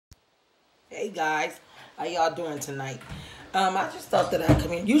Hey guys, how y'all doing tonight? I just thought that I'd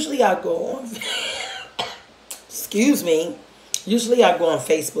come in. Usually I go on, excuse me. Usually I go on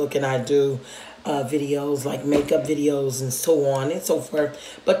Facebook and I do videos like makeup videos and so on and so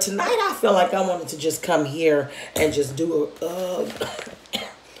forth. But tonight I feel like I wanted to just come here and just do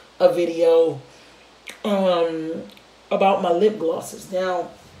a video about my lip glosses.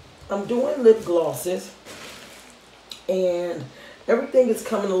 Now, I'm doing lip glosses and everything is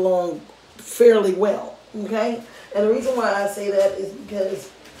coming along fairly well, okay? And the reason why I say that is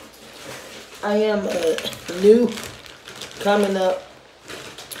because I am a new coming up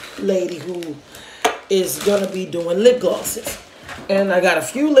lady who is going to be doing lip glosses. And I got a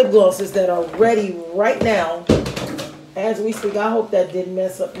few lip glosses that are ready right now as we speak. I hope that didn't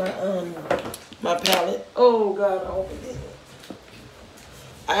mess up my palette. Oh God, I hope it didn't.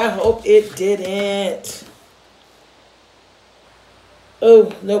 I hope it didn't.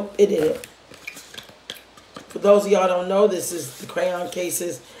 Oh, nope, it didn't. For those of y'all don't know, this is the Crayon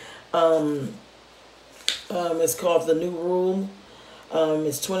Cases. It's called The New Room.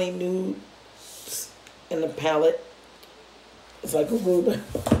 It's 20 nudes in the palette. It's like a ruler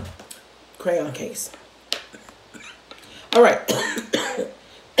crayon case. All right.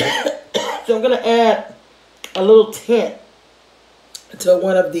 So I'm going to add a little tint to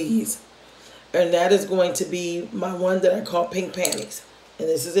one of these. And that is going to be my one that I call Pink Panties. And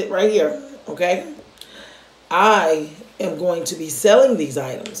this is it right here, okay? I am going to be selling these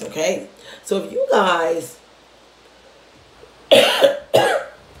items, okay? So if you guys,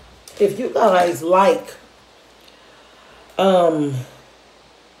 like, what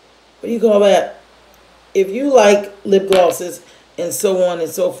do you call that? If you like lip glosses and so on and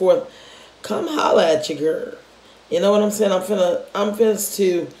so forth, come holla at your girl. You know what I'm saying?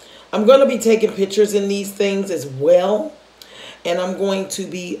 I'm gonna be taking pictures in these things as well, and I'm going to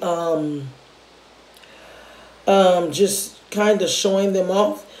be just kind of showing them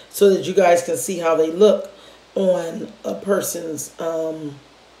off so that you guys can see how they look on a person's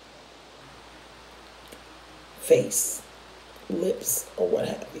face, lips, or what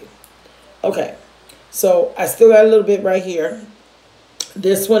have you. Okay, so I still got a little bit right here.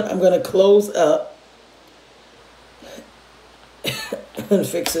 This one I'm gonna close up and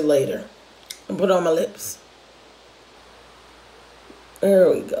fix it later and put on my lips. There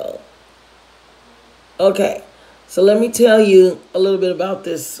we go. Okay, so let me tell you a little bit about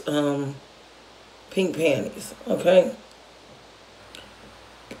this Pink Panties, okay?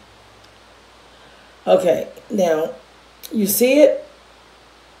 Okay, now, you see it?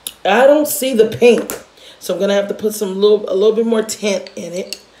 I don't see the pink, so I'm going to have to put a little bit more tint in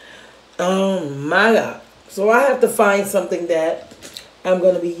it. Oh, my God. So I have to find something that I'm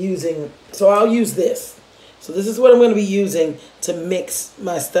going to be using. So I'll use this. So this is what I'm going to be using to mix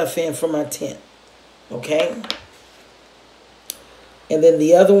my stuff in for my tint. Okay? And then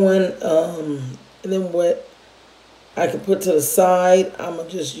the other one, and then what I can put to the side, I'm going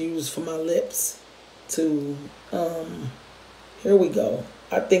to just use for my lips to, here we go.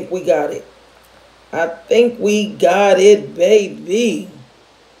 I think we got it. I think we got it, baby.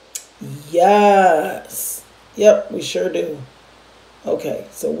 Yes. Yep, we sure do. Okay,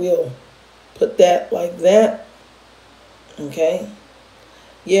 so we'll put that like that. Okay.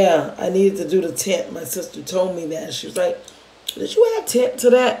 Yeah, I needed to do the tint. My sister told me that. She was like, did you add tint to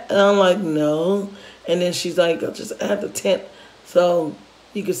that? And I'm like, no. And then she's like, I'll just add the tint so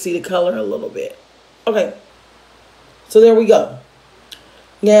you can see the color a little bit. Okay. So there we go.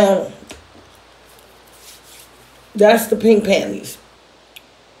 Now, that's the Pink Panties.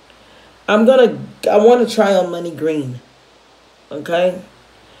 I want to try on Money Green. Okay?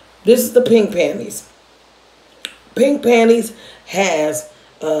 This is the Pink Panties. Pink Panties has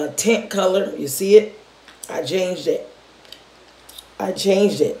a tint color. You see it? I changed it.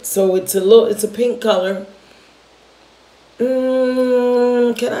 So it's a pink color.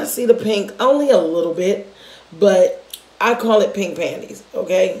 Can I see the pink? Only a little bit, but I call it Pink Panties,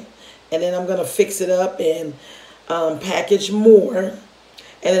 okay? And then I'm going to fix it up and package more, and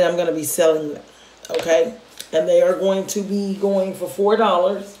then I'm going to be selling them, okay? And they are going to be going for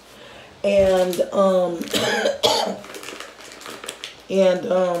 $4. And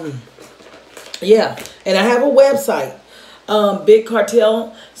yeah, and I have a website, Big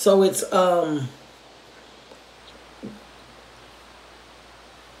Cartel. So it's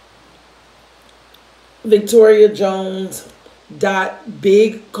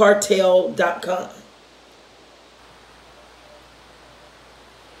victoriajones.bigcartel.com.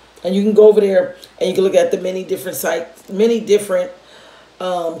 And you can go over there and you can look at the many different sites, many different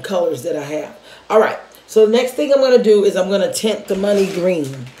colors that I have. All right. So the next thing I'm going to do is I'm going to tint the Money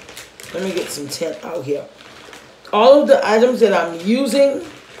Green. Let me get some tint out here. All of the items that I'm using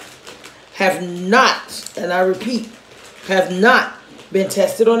have not, and I repeat, have not been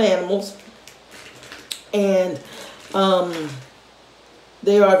tested on animals. And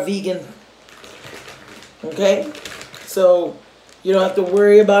they are vegan. Okay? So you don't have to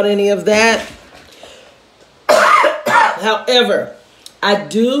worry about any of that. However, I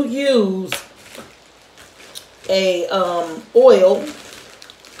do use a oil,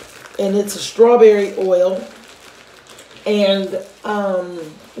 and it's a strawberry oil, and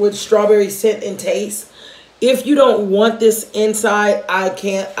with strawberry scent and taste. If you don't want this inside, I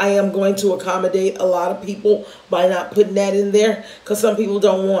am going to accommodate a lot of people by not putting that in there, because some people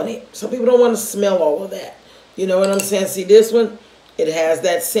don't want it. Some people don't want to smell all of that. You know what I'm saying? See, this one, it has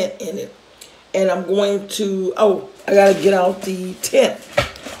that scent in it. And I'm going to, oh, I got to get out the tint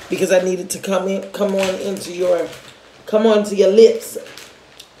because I needed to come onto your lips.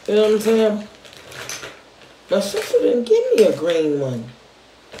 You know what I'm saying? My sister didn't give me a green one.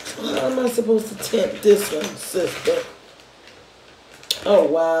 So how am I supposed to tint this one, sister? Oh,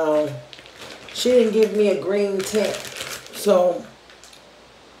 wow. She didn't give me a green tint. So,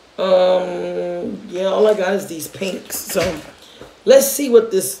 yeah, all I got is these pinks. So, let's see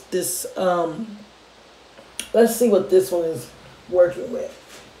what let's see what this one is working with.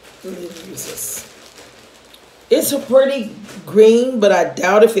 Let me use this. It's a pretty green, but I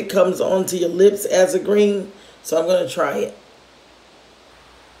doubt if it comes onto your lips as a green. So I'm going to try it.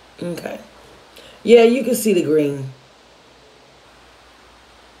 Okay. Yeah, you can see the green.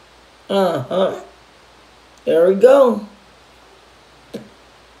 Uh-huh. There we go.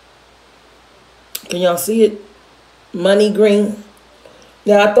 Can y'all see it? Money green.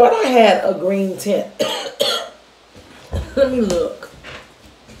 Now, I thought I had a green tint. Let me look.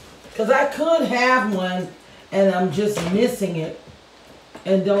 Because I could have one, and I'm just missing it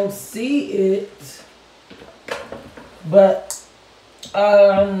and don't see it. But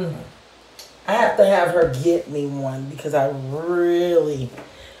I have to have her get me one because I really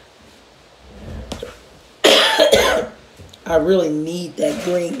I really need that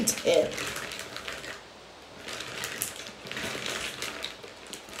green tint.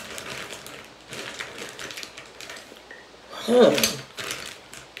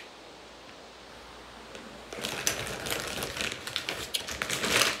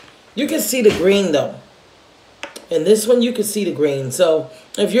 You can see the green though. And this one, you can see the green. So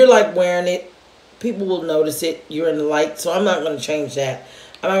if you're like wearing it, people will notice it. You're in the light. So I'm not going to change that.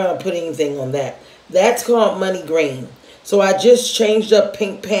 I'm not going to put anything on that. That's called money green. So I just changed up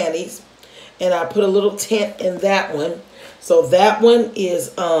pink panties. And I put a little tint in that one. So that one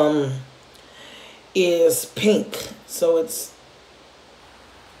is pink. So it's,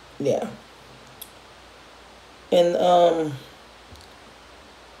 yeah. And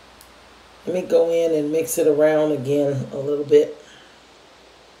let me go in and mix it around again a little bit.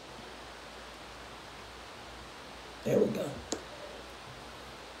 There we go.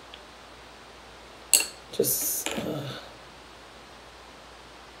 Just there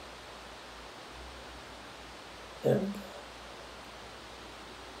we go.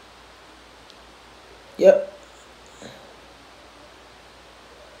 Yep.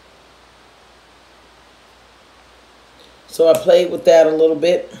 So I played with that a little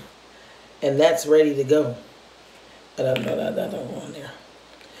bit. And that's ready to go. I don't go on there.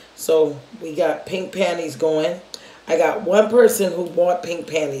 So we got pink panties going. I got one person who bought pink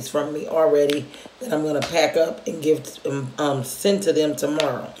panties from me already that I'm going to pack up and give send to them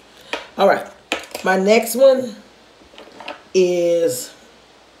tomorrow. All right. My next one is,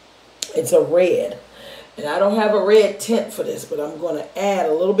 it's a red. And I don't have a red tint for this, but I'm going to add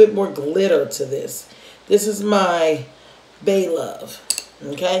a little bit more glitter to this. This is my Bay Love.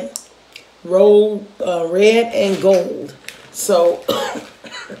 Okay. Red and gold. So,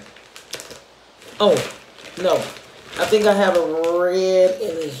 oh, no. I think I have a red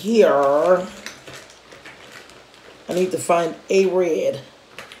in here. I need to find a red.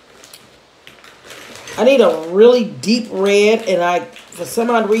 I need a really deep red, and for some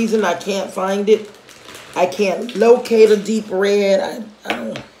odd reason, I can't find it. I can't locate a deep red. I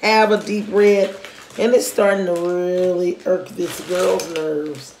don't have a deep red, and it's starting to really irk this girl's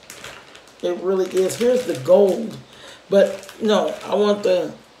nerves. It really is. Here's the gold. But, no, I want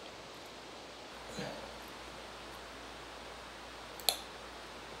the...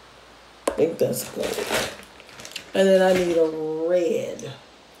 I think that's gold. And then I need a red.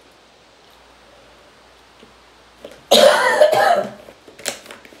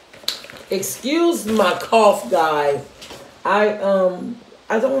 Excuse my cough, guys. I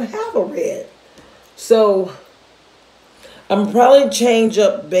don't have a red. So... I'm probably change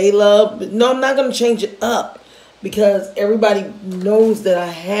up Bay Love, but no, I'm not gonna change it up because everybody knows that I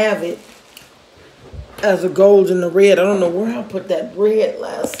have it as a gold and the red. I don't know where I put that red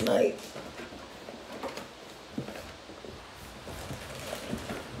last night.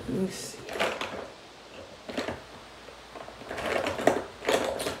 Let me see.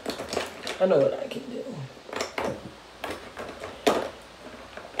 I know what I can do.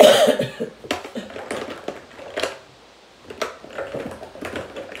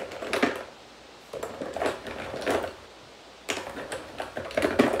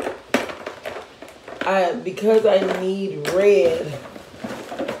 Because I need red,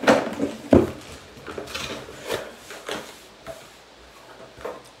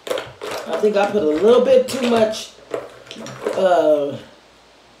 I think I put a little bit too much, what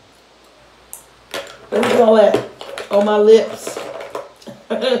do you call that, on my lips.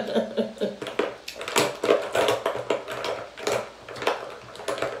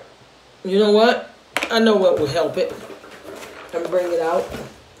 You know what? I know what will help it and bring it out.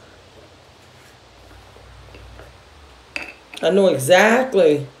 I know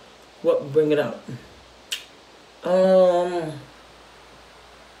exactly what will bring it out.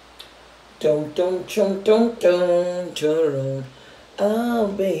 Don't. Oh,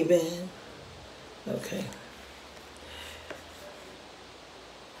 baby. Okay.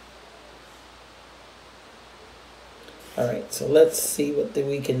 All right, so let's see what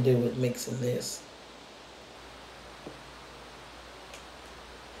we can do with mixing this.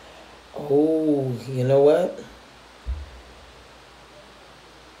 Oh, you know what?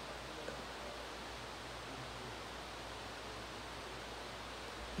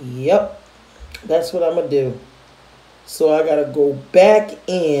 Yep, that's what I'm gonna do. So I gotta go back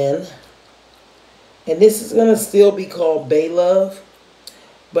in, and this is gonna still be called Bay Love,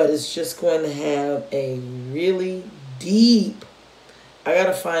 but it's just going to have a really deep, I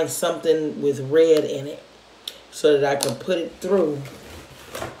gotta find something with red in it so that I can put it through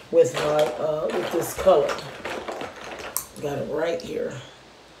with my with this color. Got it right here.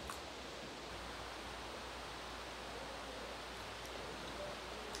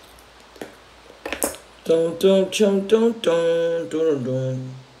 Dun.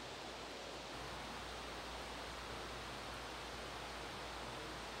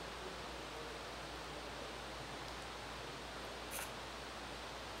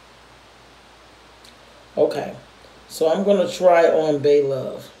 Okay, so I'm gonna try on Bay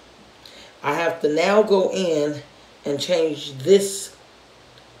Love. I have to now go in and change this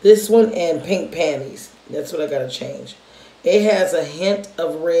one and Pink Panties. That's what I gotta change. It has a hint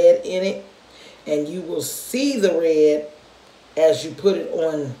of red in it, and you will see the red as you put it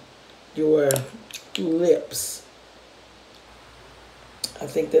on your lips. I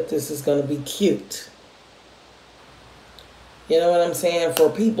think that this is going to be cute. You know what I'm saying?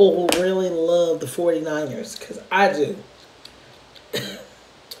 For people who really love the 49ers, because I do.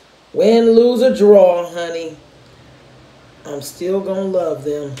 Win, lose, or draw, honey, I'm still going to love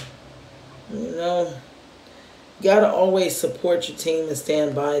them. You know, you got to always support your team and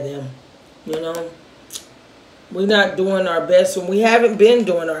stand by them. You know, we're not doing our best, and we haven't been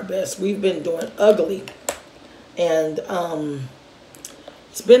doing our best. We've been doing ugly, and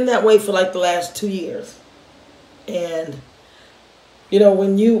it's been that way for like the last 2 years. And you know,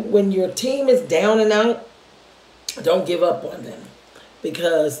 when your team is down and out, don't give up on them,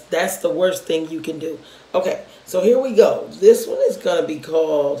 because that's the worst thing you can do. Okay, so here we go. This one is gonna be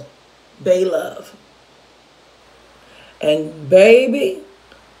called Bay Love, and baby,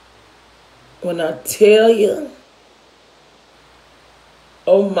 when I tell you,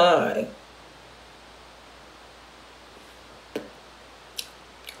 oh my.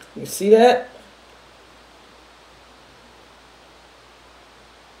 You see that?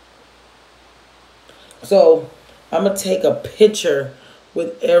 So I'm going to take a picture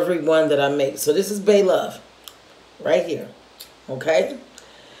with every one that I make. So this is Bay Love right here. Okay?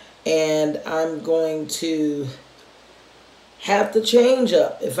 And I'm going to have to change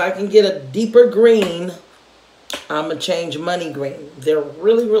up. If I can get a deeper green, I'm going to change money green. They're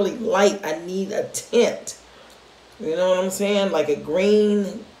really, really light. I need a tint. You know what I'm saying? Like a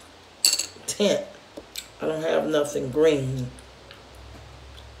green tint. I don't have nothing green.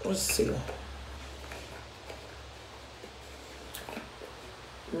 Let's see.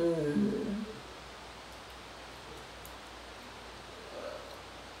 I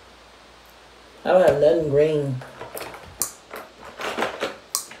don't have nothing green.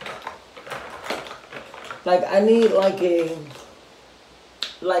 Like I need like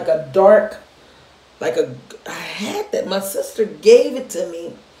a dark, I had that. My sister gave it to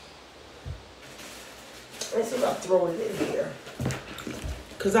me. Let's see if I throw it in here.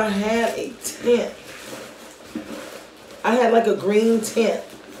 Because I had a tint. I had like a green tint.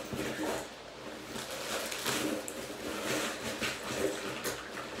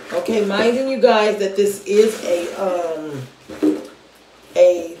 Okay, minding you guys that this is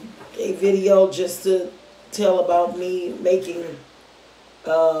a video just to tell about me making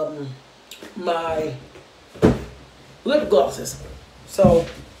my lip glosses. So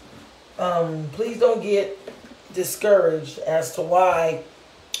please don't get discouraged as to why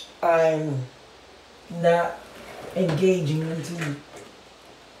I'm not engaging into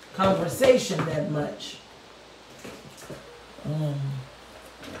conversation that much.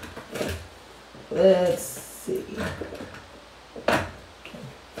 Let's see.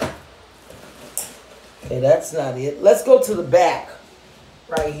 Okay, that's not it. Let's go to the back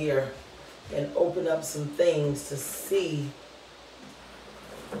right here and open up some things to see.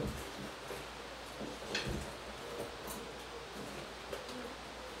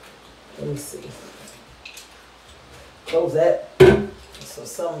 Let me see. Close that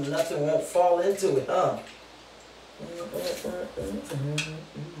so nothing won't fall into it, huh?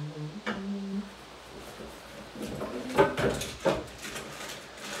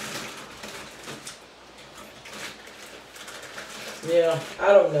 Yeah, I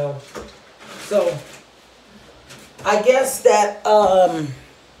don't know. So I guess that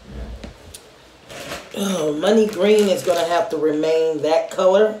money green is gonna have to remain that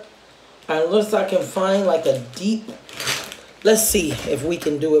color unless I can find like a deep. Let's see if we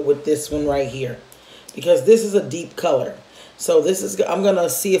can do it with this one right here, because this is a deep color. So this is, I'm gonna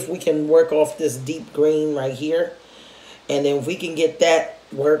see if we can work off this deep green right here, and then if we can get that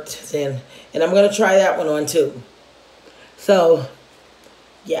worked, then, and I'm gonna try that one on too. So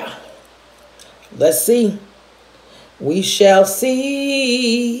yeah, let's see. We shall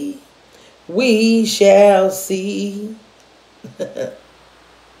see. We shall see.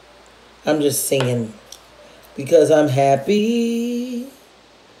 I'm just singing because I'm happy.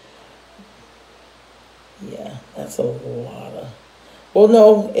 Yeah, that's a lot of... Well,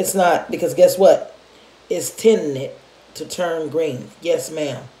 no, it's not, because guess what? It's tinting it to turn green. Yes,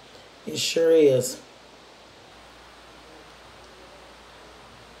 ma'am. It sure is.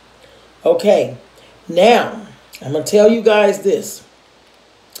 Okay, now I'm going to tell you guys this.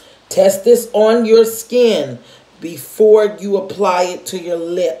 Test this on your skin before you apply it to your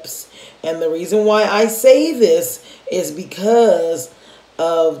lips. And the reason why I say this is because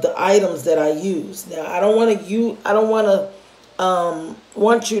of the items that I use. Now, I don't want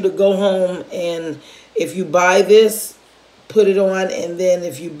you to go home and if you buy this, put it on, and then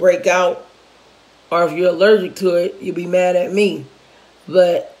if you break out or if you're allergic to it, you'll be mad at me.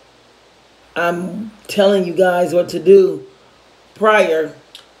 But I'm telling you guys what to do prior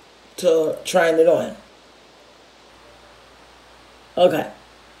to trying it on. Okay.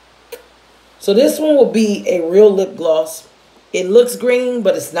 So this one will be a real lip gloss. It looks green,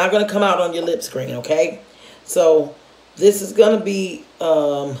 but it's not going to come out on your lips green, okay? So this is going to be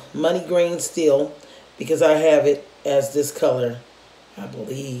money green still, because I have it as this color, I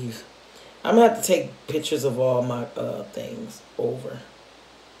believe. I'm going to have to take pictures of all my things over.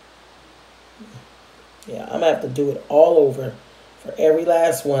 Yeah, I'm going to have to do it all over for every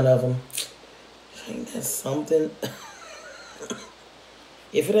last one of them. Ain't that something?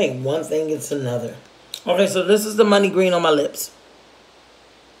 If it ain't one thing, it's another. Okay, so this is the money green on my lips.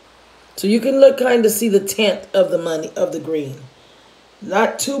 So you can look kind of see the tint of the green.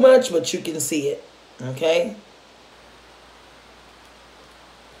 Not too much, but you can see it. Okay?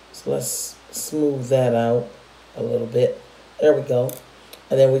 So let's smooth that out a little bit. There we go.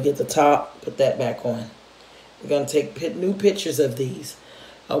 And then we get the top, put that back on. We're going to take new pictures of these.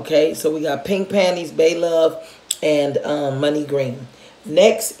 Okay, so we got Pink Panties, Bay Love, and Money Green.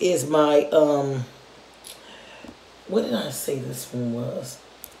 Next is my, what did I say this one was?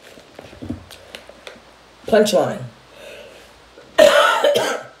 Punchline.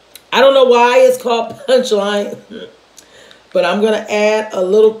 I don't know why it's called Punchline, but I'm going to add a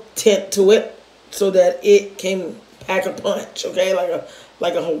little tint to it so that it can pack a punch, okay?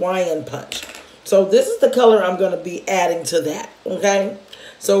 Like a Hawaiian punch. So this is the color I'm going to be adding to that, okay?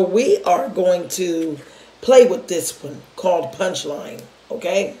 So we are going to play with this one called Punchline,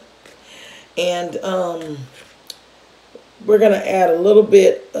 okay? And we're going to add a little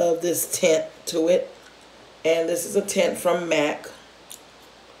bit of this tint to it. And this is a tint from MAC.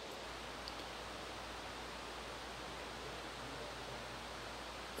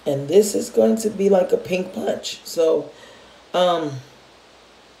 And this is going to be like a pink punch. So I'm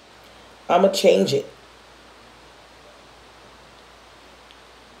going to change it.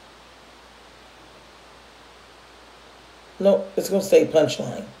 No, it's going to say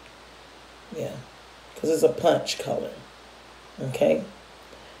Punchline. Yeah, because it's a punch color. Okay.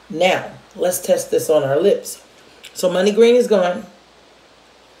 Now, let's test this on our lips. So Money Green is gone.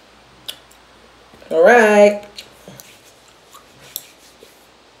 All right.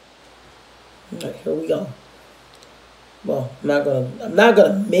 All right, here we go. Well, I'm not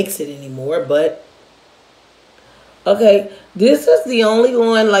gonna mix it anymore, but okay, this is the only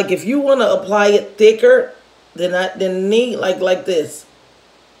one. Like, if you want to apply it thicker than me, like this.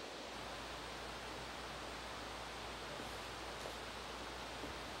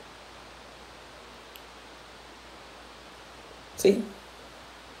 See,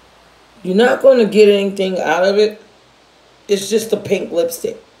 you're not going to get anything out of it. It's just a pink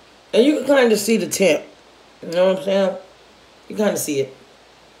lipstick, and you can kind of see the tint. You know what I'm saying? You kind of see it.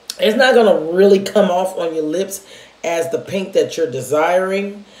 It's not going to really come off on your lips as the pink that you're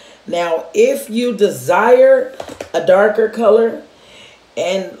desiring. Now, if you desire a darker color,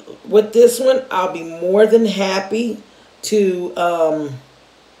 and with this one, I'll be more than happy to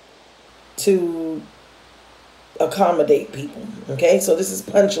accommodate people. Okay, so this is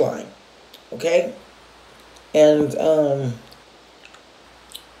Punchline. Okay, and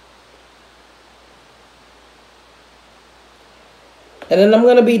then I'm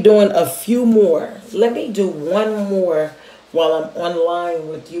going to be doing a few more. Let me do one more while I'm online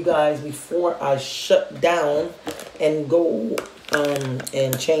with you guys before I shut down and go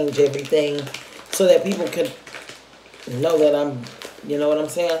and change everything so that people can know that I'm, you know what I'm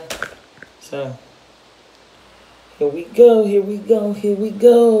saying? So, here we go, here we go, here we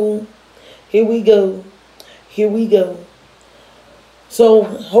go, here we go, here we go. So,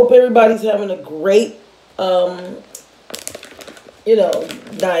 hope everybody's having a great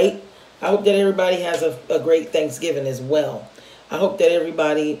night. I hope that everybody has a great Thanksgiving as well. I hope that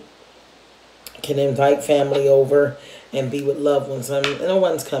everybody can invite family over and be with loved ones. No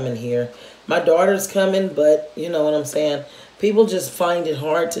one's coming here. My daughter's coming, but you know what I'm saying? People just find it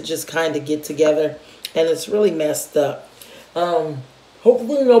hard to just kind of get together, and it's really messed up.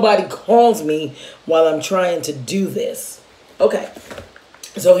 Hopefully nobody calls me while I'm trying to do this. Okay,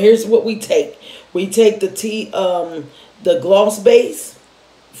 so here's what we take. We take the gloss base,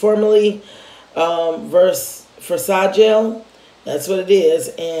 formerly Versagel. That's what it is.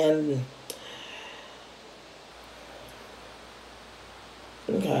 And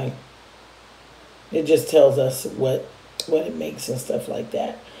okay, it just tells us what it makes and stuff like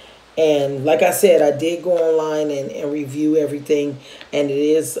that. And like I said, I did go online and review everything, and it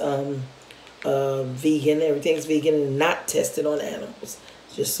is vegan. Everything's vegan and not tested on animals,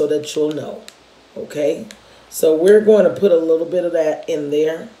 just so that you'll know. Okay, so we're going to put a little bit of that in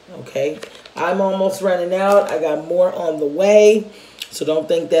there. Okay, I'm almost running out. I got more on the way, so don't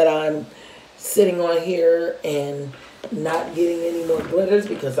think that I'm sitting on here and not getting any more glitters,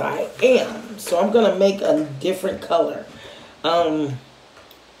 because I am. So I'm going to make a different color.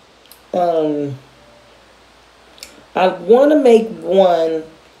 I want to make one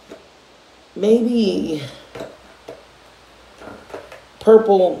maybe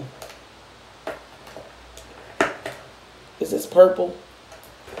purple. Is this purple?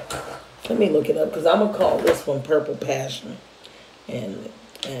 Let me look it up, because I'm going to call this one Purple Passion and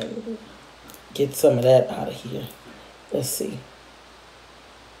get some of that out of here. Let's see.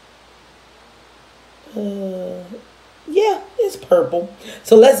 Yeah, it's purple.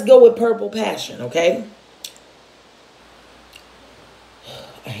 So let's go with Purple Passion, okay?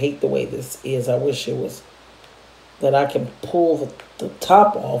 I hate the way this is. I wish it was that I can pull the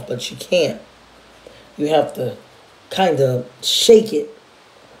top off, but you can't. You have to kind of shake it.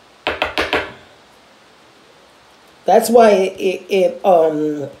 That's why it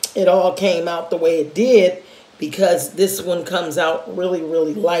all came out the way it did, because this one comes out really,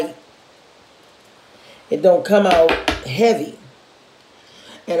 really light. It don't come out heavy.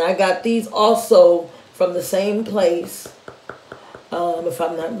 And I got these also from the same place, if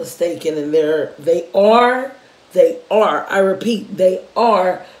I'm not mistaken. And they are, I repeat, they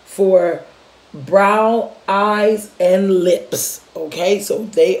are for brow, eyes, and lips. Okay, so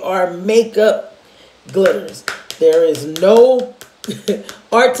they are makeup glitters. There is no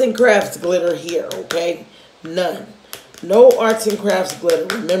arts and crafts glitter here, okay? None. No arts and crafts glitter.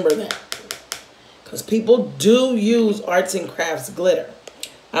 Remember that. Because people do use arts and crafts glitter.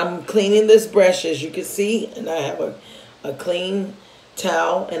 I'm cleaning this brush, as you can see, and I have a clean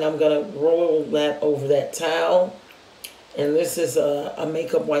towel, and I'm going to roll that over that towel. And this is a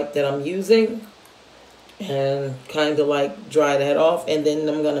makeup wipe that I'm using, and kind of like dry that off, and then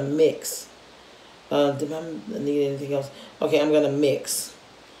I'm going to mix. Did I need anything else? Okay, I'm going to mix.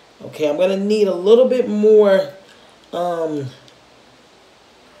 Okay, I'm going to need a little bit more Um,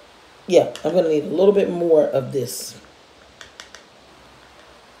 yeah, I'm going to need a little bit more of this.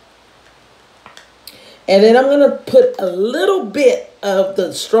 And then I'm going to put a little bit of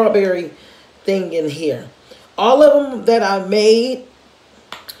the strawberry thing in here. All of them that I made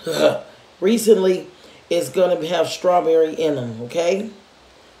recently is going to have strawberry in them, okay?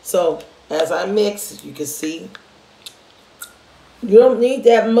 So as I mix, you can see, you don't need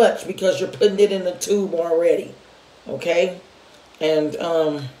that much because you're putting it in the tube already, okay? And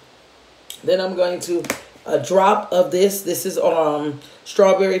then I'm going to, a drop of this. This is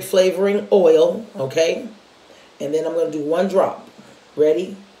strawberry flavoring oil, okay? And then I'm going to do 1 drop.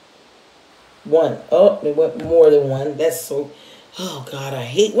 Ready? 1. Oh, it went more than 1. That's so, oh God, I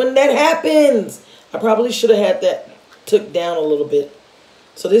hate when that happens. I probably should have had that took down a little bit.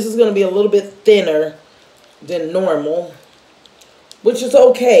 So this is going to be a little bit thinner than normal, which is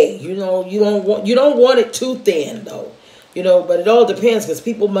okay. You know, you don't want it too thin though. You know, but it all depends because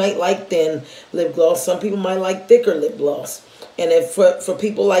people might like thin lip gloss. Some people might like thicker lip gloss. And if for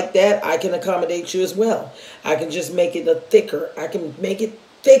people like that, I can accommodate you as well. I can just make it I can make it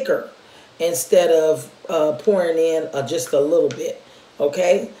thicker instead of pouring in just a little bit.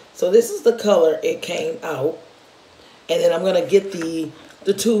 Okay? So this is the color it came out. And then I'm going to get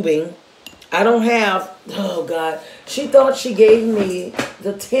the tubing. I don't have, oh God. She thought she gave me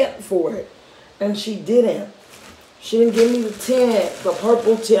the tint for it. And she didn't. She didn't give me the tint, the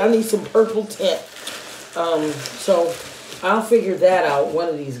purple tint. I need some purple tint. So I'll figure that out one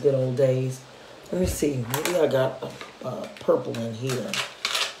of these good old days. Let me see. Maybe I got a purple in here.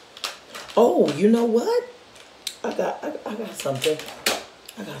 Oh, you know what? I got something.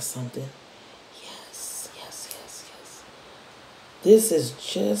 I got something. Yes. This is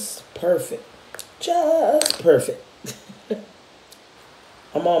just perfect. Just perfect.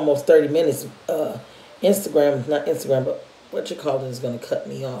 I'm almost 30 minutes. Instagram, not Instagram, but what you call it is going to cut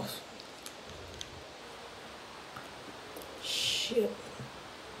me off. Shit.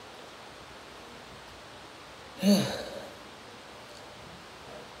 I'm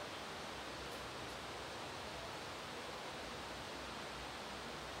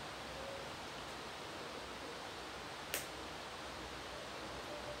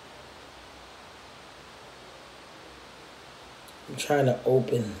trying to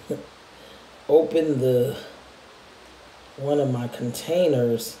open the one of my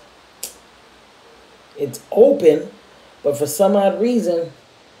containers. It's open, but for some odd reason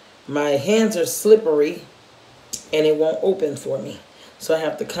my hands are slippery and it won't open for me. So I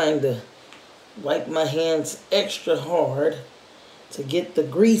have to kind of wipe my hands extra hard to get the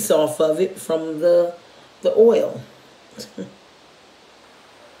grease off of it from the oil.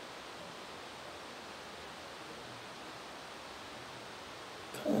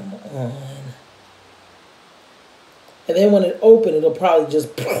 Come on. And then when it opens, it'll probably just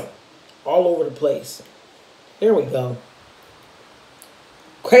all over the place. There we go.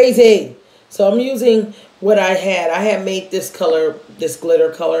 Crazy. So I'm using what I had. I had made this color, this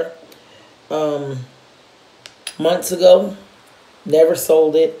glitter color, months ago. Never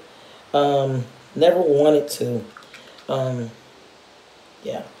sold it. Never wanted to.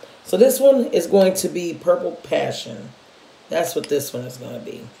 Yeah. So this one is going to be Purple Passion. That's what this one is going to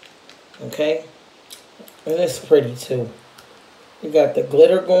be. Okay. And it's pretty too. You got the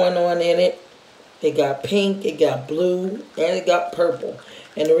glitter going on in it. It got pink, it got blue, and it got purple.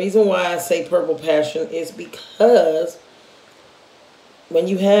 And the reason why I say Purple Passion is because when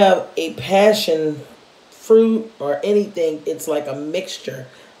you have a passion fruit or anything, it's like a mixture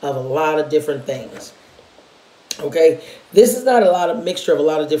of a lot of different things. Okay, this is not a lot of mixture of a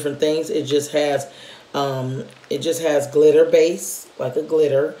lot of different things. It just has glitter base, like a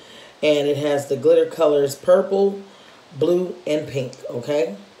glitter. And it has the glitter colors purple, blue, and pink,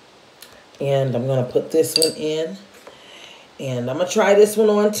 okay? And I'm going to put this one in. And I'm going to try this one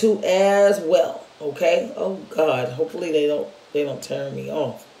on too as well, okay? Oh, God. Hopefully they don't turn me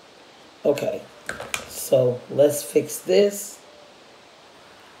off. Okay. So let's fix this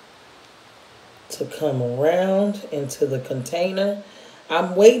to come around into the container.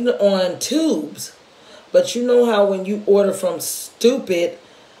 I'm waiting on tubes. But you know how when you order from stupid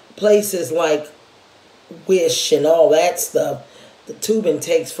places like Wish and all that stuff, the tubing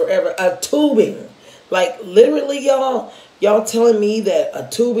takes forever. A tubing, like literally, y'all telling me that a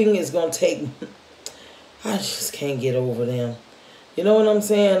tubing is gonna take. I just can't get over them. You know what I'm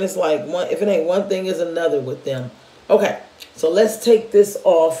saying? It's like if it ain't one thing, is another with them. Okay, so let's take this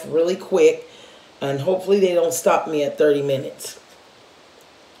off really quick, and hopefully they don't stop me at 30 minutes.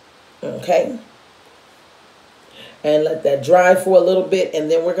 Okay. And let that dry for a little bit,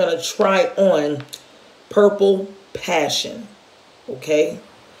 and then we're going to try on Purple Passion. Okay,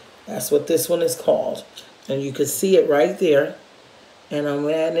 that's what this one is called. And you can see it right there. And I'm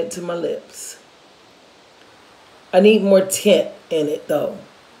adding it to my lips. I need more tint in it though,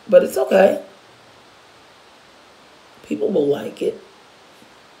 but it's okay. People will like it.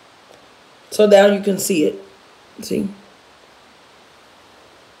 So now you can see it. See?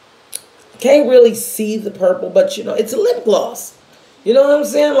 Can't really see the purple, but you know, it's a lip gloss. You know what I'm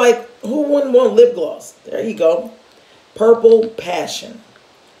saying? Like, who wouldn't want lip gloss? There you go. Purple Passion.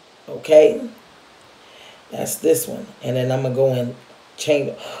 Okay? That's this one. And then I'm going to go and change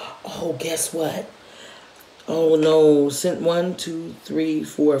it. Oh, guess what? Oh, no. Sent 1, 2, 3,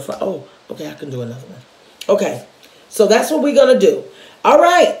 4, 5. Oh, okay. I can do another one. Okay. So that's what we're going to do. All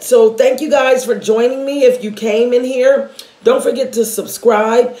right. So thank you guys for joining me. If you came in here, don't forget to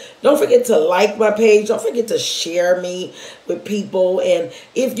subscribe. Don't forget to like my page. Don't forget to share me with people. And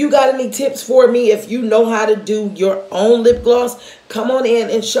if you got any tips for me, if you know how to do your own lip gloss, come on in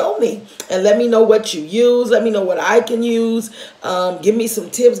and show me. And let me know what you use. Let me know what I can use. Give me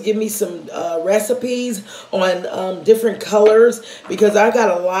some tips. Give me some recipes on different colors. Because I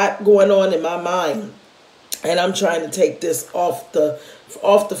got a lot going on in my mind. And I'm trying to take this off the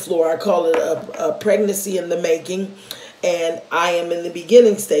floor. I call it a pregnancy in the making. And I am in the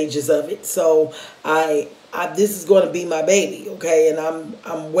beginning stages of it. So this is going to be my baby, okay? And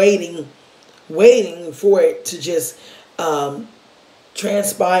I'm waiting for it to just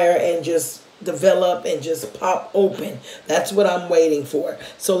transpire and just develop and just pop open. That's what I'm waiting for.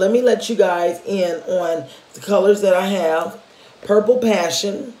 So let me let you guys in on the colors that I have. Purple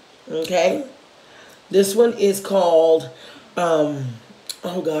Passion, okay? This one is called, oh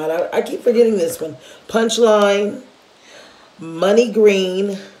God, I keep forgetting this one. Punchline, Money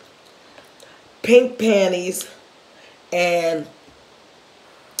Green, Pink Panties, and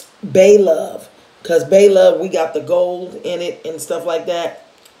Bay Love. Because Bay Love, we got the gold in it and stuff like that.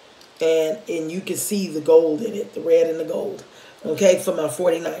 And you can see the gold in it, the red and the gold. Okay, for my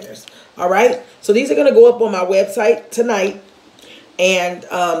 49ers. All right, so these are going to go up on my website tonight. And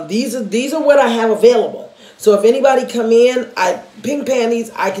these are what I have available. So if anybody come in, Pink Panties,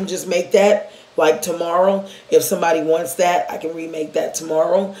 I can just make that like tomorrow. If somebody wants that, I can remake that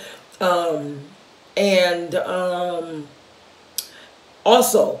tomorrow.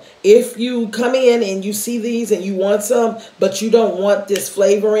 Also, if you come in and you see these and you want some, but you don't want this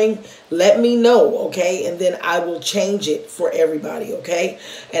flavoring, let me know, okay? And then I will change it for everybody, okay?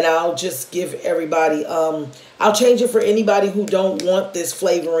 And I'll just give everybody, I'll change it for anybody who don't want this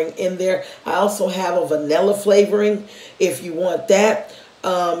flavoring in there. I also have a vanilla flavoring if you want that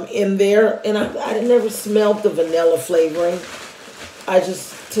in there. And I never smelled the vanilla flavoring. I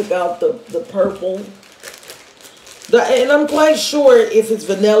just took out the purple. And I'm quite sure if it's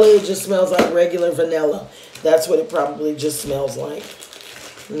vanilla, it just smells like regular vanilla. That's what it probably just smells like.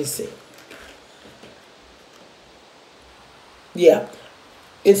 Let me see. Yeah,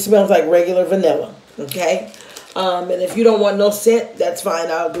 it smells like regular vanilla, okay? And if you don't want no scent, that's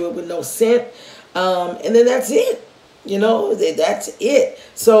fine. I'll do it with no scent. And then that's it. You know, that's it.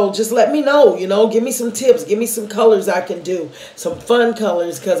 So just let me know, you know, give me some tips. Give me some colors I can do. Some fun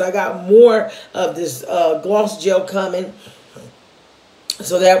colors because I got more of this gloss gel coming.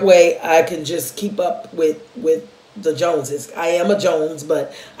 So that way I can just keep up with the Joneses. I am a Jones,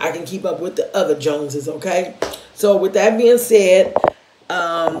 but I can keep up with the other Joneses, okay? So with that being said,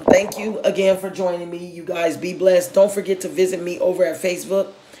 thank you again for joining me. You guys be blessed. Don't forget to visit me over at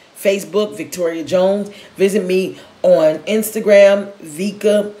Facebook, Victoria Jones. Visit me on Instagram,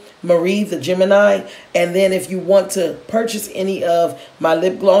 Vika Marie the Gemini. And then if you want to purchase any of my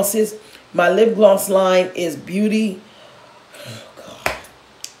lip glosses, my lip gloss line is Beauty. Oh God.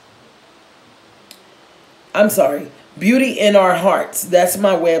 I'm sorry. Beauty in Our Hearts. That's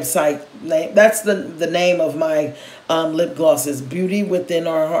my website name. That's the name of my lip glosses. Beauty within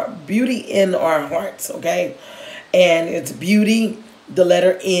our heart. Beauty in Our Hearts. Okay. And it's Beauty, the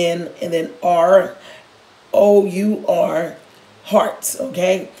letter N, and then R-O-U-R, hearts,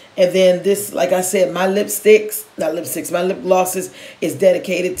 okay? And then this, like I said, my my lip glosses is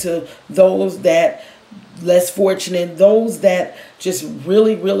dedicated to those that less fortunate, those that just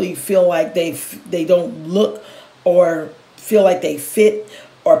really, really feel like they don't look or feel like they fit,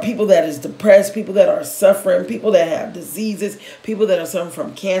 or people that is depressed, people that are suffering, people that have diseases, people that are suffering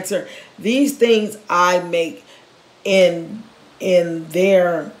from cancer. These things I make in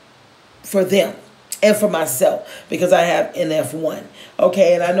there for them and for myself because I have NF1.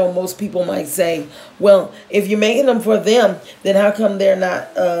 Okay, and I know most people might say, well, if you're making them for them, then how come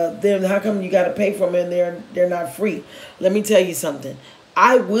how come you got to pay for them and they're not free? Let me tell you something.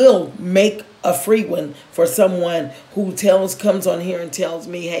 I will make a free one for someone who comes on here and tells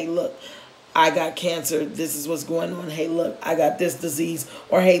me, hey, look, I got cancer. This is what's going on. Hey, look, I got this disease.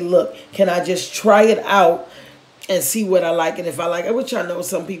 Or, hey, look, can I just try it out and see what I like? And if I like it, which I know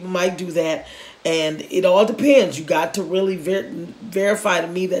some people might do that. And it all depends. You got to really verify to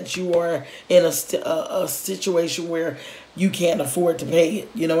me that you are in a situation where you can't afford to pay it.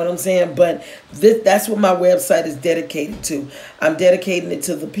 You know what I'm saying? But that's what my website is dedicated to. I'm dedicating it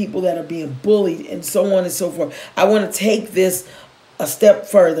to the people that are being bullied and so on and so forth. I want to take this a step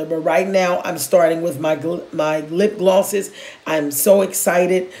further, but right now I'm starting with my lip glosses. I'm so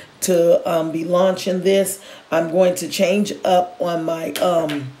excited to be launching this. I'm going to change up on my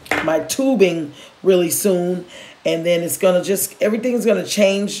my tubing really soon, and then it's gonna everything's gonna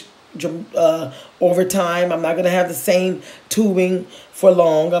change over time. I'm not gonna have the same tubing for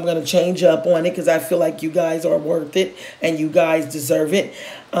long. I'm gonna change up on it because I feel like you guys are worth it and you guys deserve it.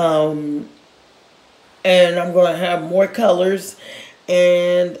 And I'm gonna have more colors.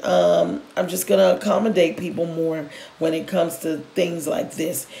 And I'm just going to accommodate people more when it comes to things like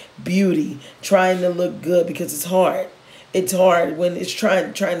this. Beauty, trying to look good, because it's hard. It's hard when it's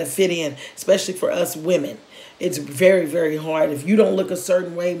trying to fit in, especially for us women. It's very, very hard. If you don't look a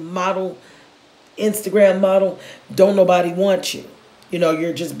certain way, model, Instagram model, don't nobody want you. You know,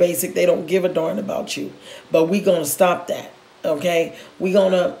 you're just basic. They don't give a darn about you. But we're going to stop that, okay? We're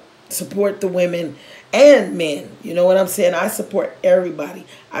going to support the women and men. You know what I'm saying? I support everybody.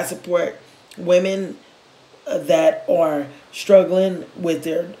 I support women that are struggling with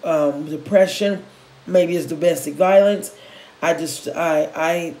their depression. Maybe it's domestic violence.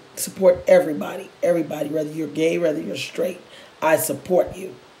 I support everybody. Everybody, whether you're gay, whether you're straight. I support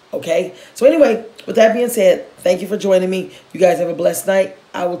you. Okay? So anyway, with that being said, thank you for joining me. You guys have a blessed night.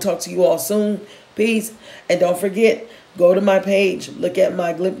 I will talk to you all soon. Peace. And don't forget, go to my page. Look at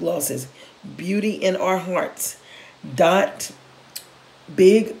my lip glosses.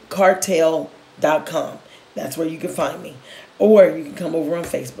 beautyinOurHearts.bigcartel.com. That's where you can find me. Or you can come over on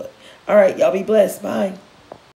Facebook. All right, y'all be blessed. Bye.